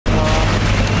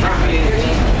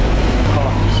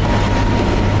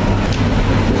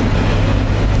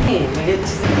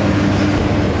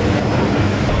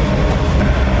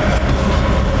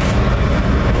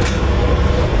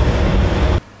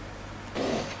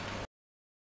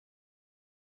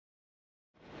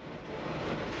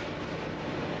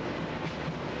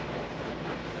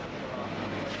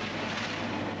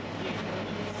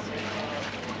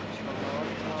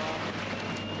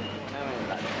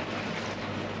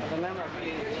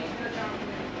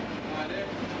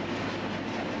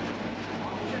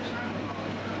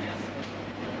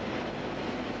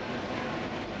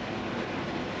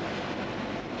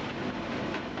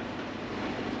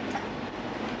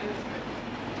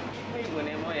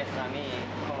میگونه ما اخرامی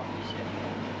کافی شد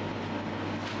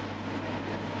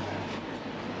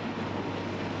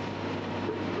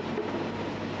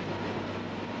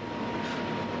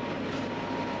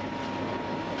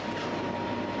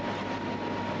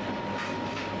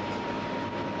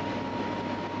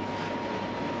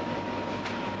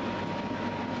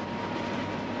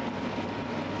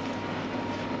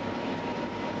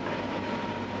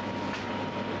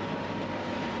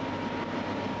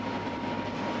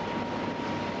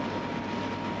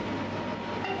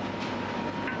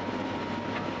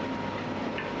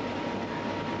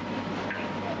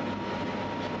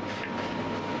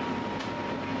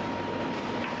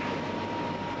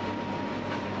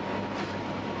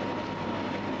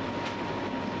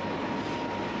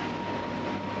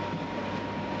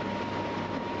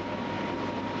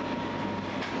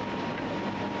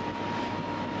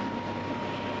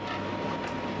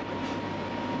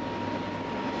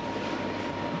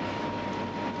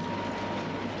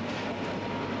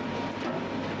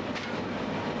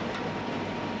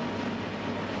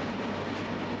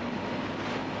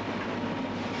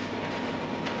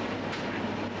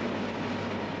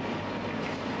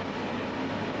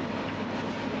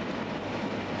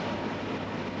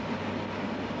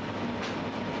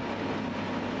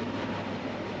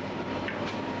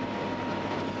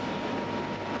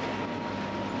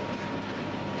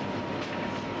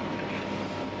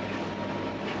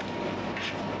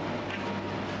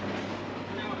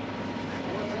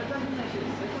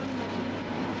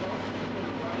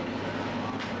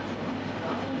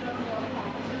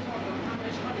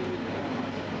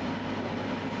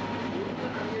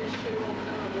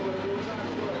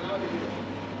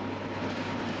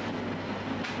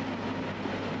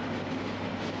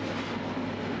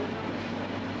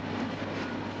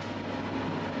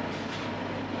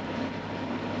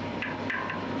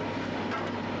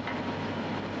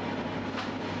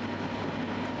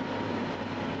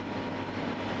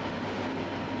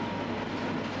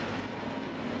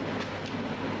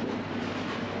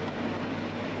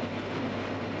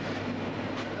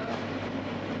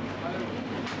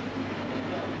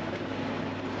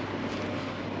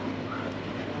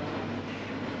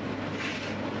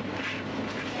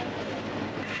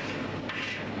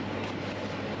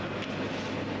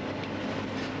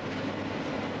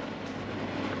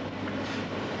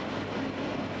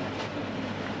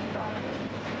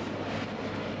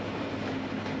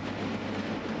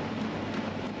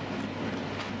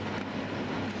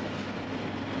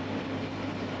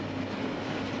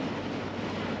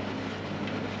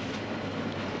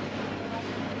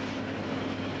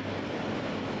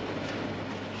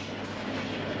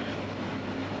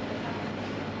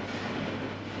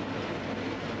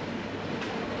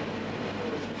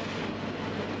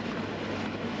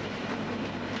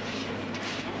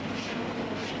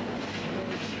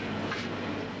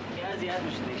زیاد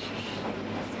میشه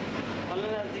حالا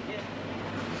نزدیکه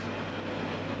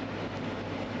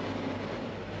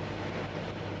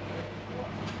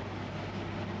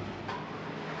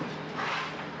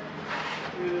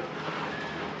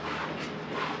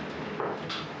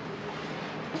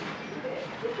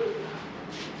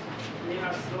این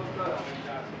اصلاف دارم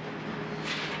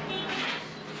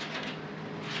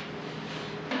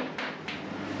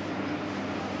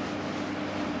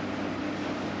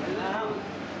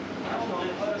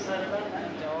موقع سر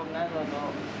من جواب نداد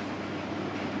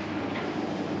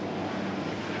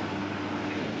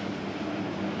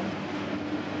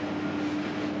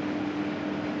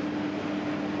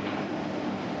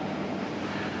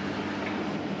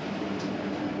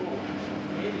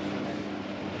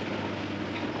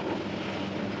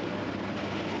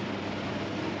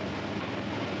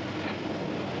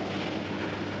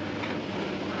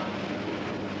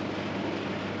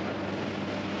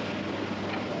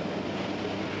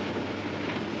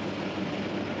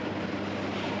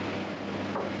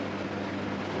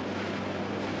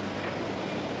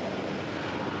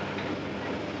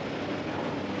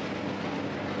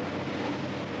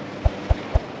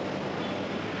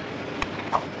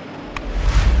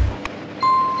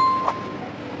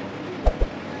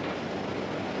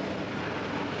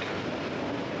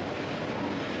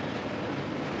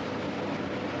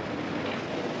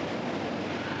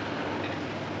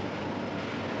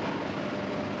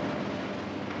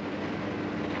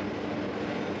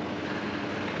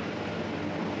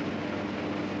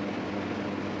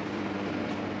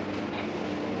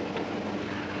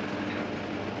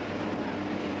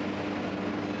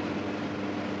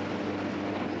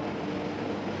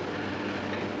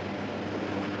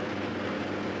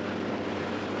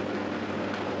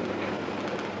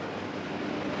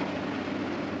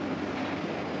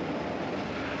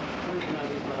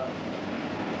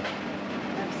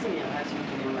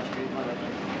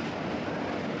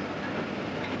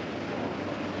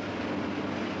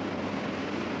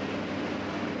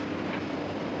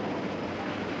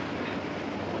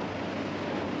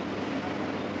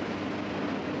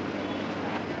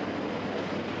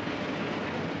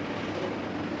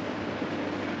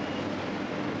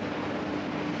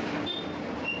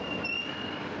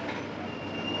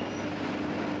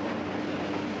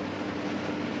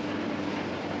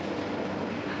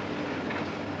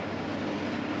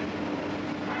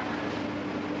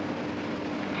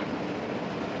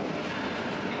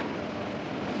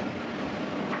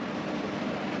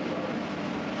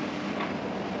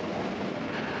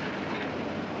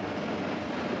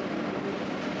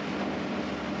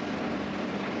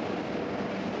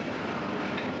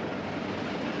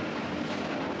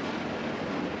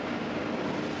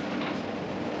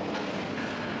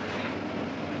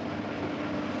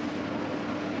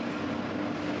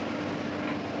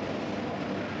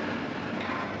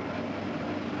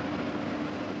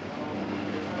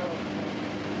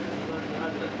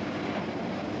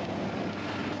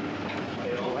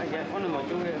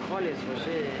خالص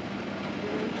باشه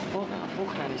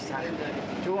پختنش سخته.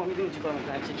 جو میدونی چیکار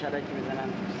میکنن؟ چه کلکی میزنن؟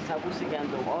 سبوس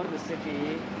گندم، آرد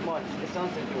سفید، مات،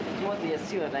 اسانس جو، مات یه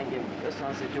سیاه رنگ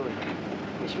اسانس جو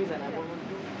میش میزنن.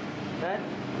 بعد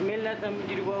ملت هم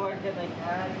اینجوری باور کردن که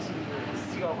هر چی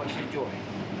سیاه باشه جوه.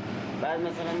 بعد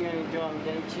مثلا میان اینجا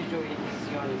میگن چه جویی که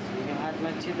سیاه نیست؟ میگم حتما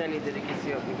چه دلیل داره که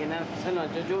سیاه؟ میگه نه مثلا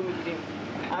جو میگیریم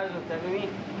عرض و تقریبی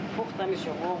پختنش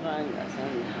واقعا اصلا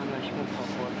همش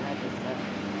متفاوت هست.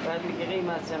 بعد میگه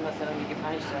قیمت مثلا میگه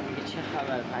 5 تا، میگه چه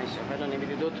خبر 5 تا فلان،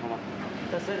 نمیده 2 تومن.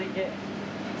 تصادی که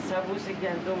سبوس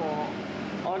گندم و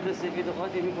آرد سفید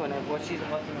خاطی میکنه با چیز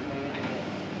خاطی میکنه میدونه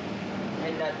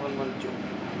ملت والمال جو.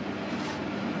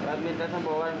 بعد ملت هم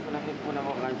باور میکنه فکر کنه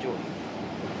واقعا جو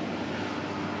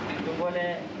دنبال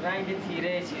رنگ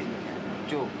تیره چیز میکنه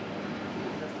جو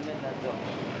دست ملت دار.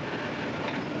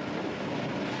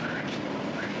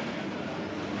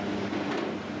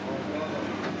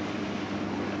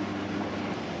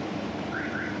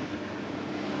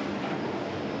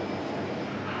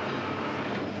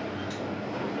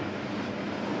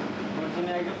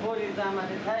 اگه خوری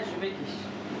زحمت تهشو بکش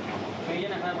چون یه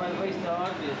نفر باید بایسته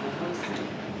آرد بیزن.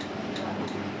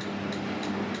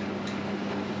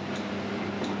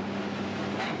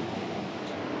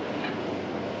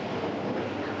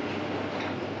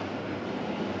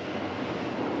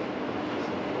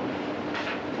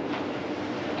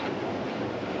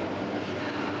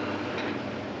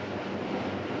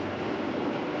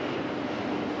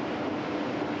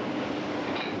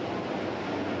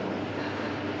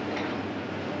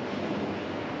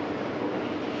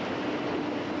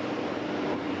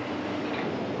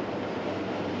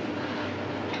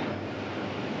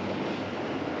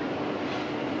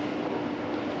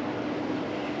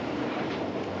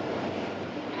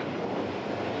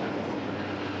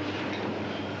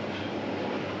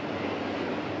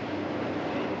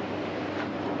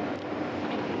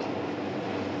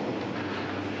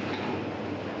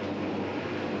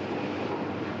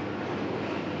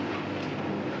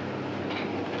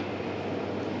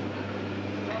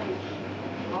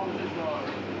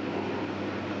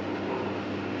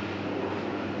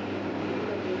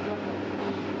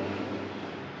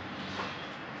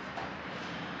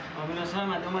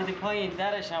 آمد اومدی پایین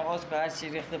درش هم باز که هر چی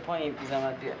ریخته پایین بی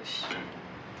زحمت بیارش.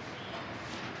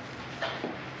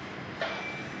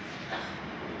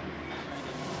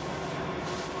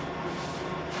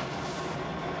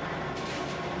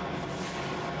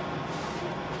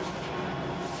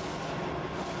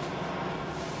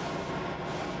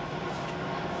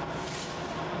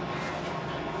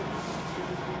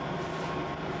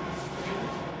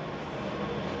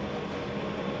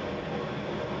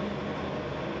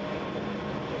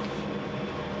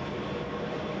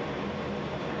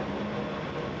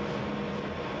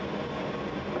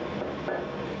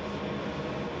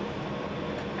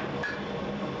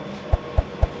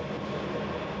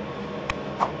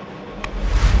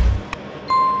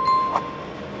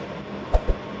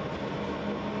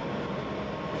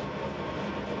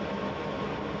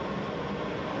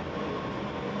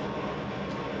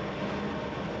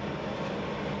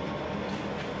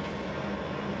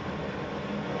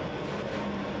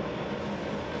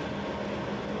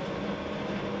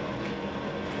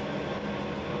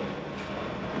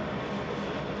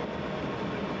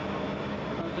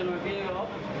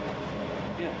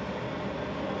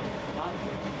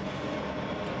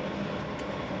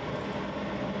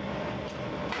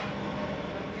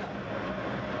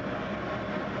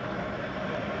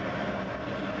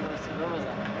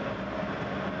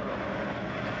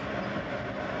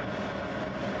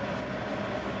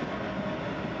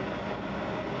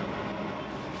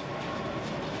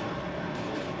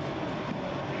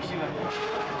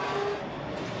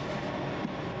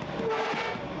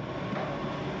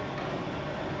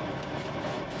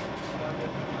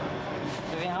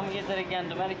 یه ذره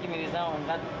گندمه که میریزم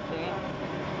اونقدر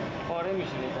پاره میشه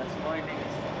دست پای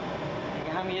نگست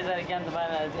دیگه. هم یه ذره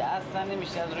گندمه نریزی اصلا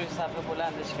نمیشه از روی صفحه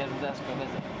بلندش کرد رو دستگاه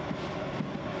بزن.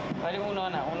 ولی اونا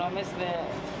نه، اونا مثل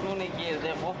نون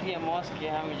گرده قفی ماست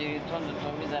که همینجوری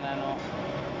تند میزنن و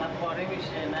نه پاره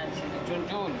میشه نه چیزی، چون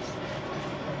جو نیست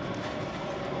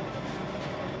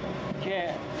که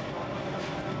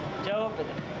جواب بده.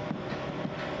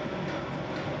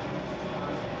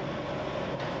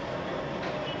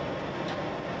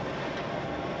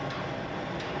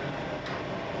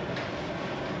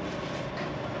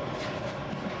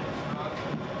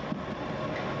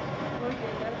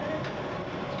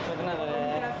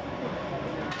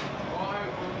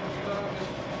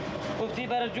 گفتی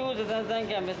برای جو دادن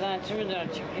زنگم بزن، چی میدونم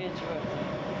چی که چی باید.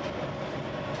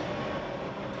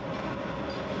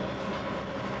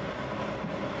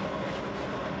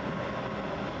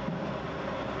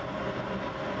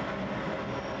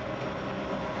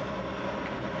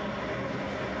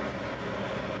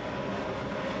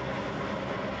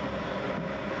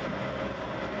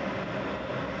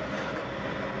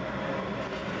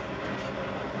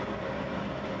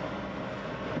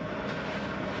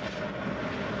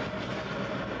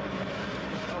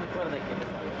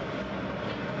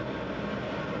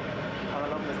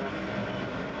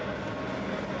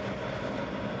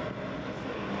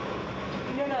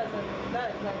 لا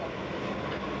لا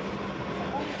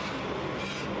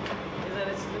یه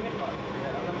ذره چیزی میخواد یه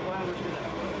ذره آدم پاهم روش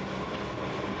میزنم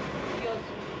پیاز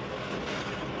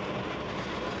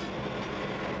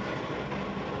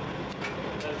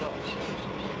رضا میشه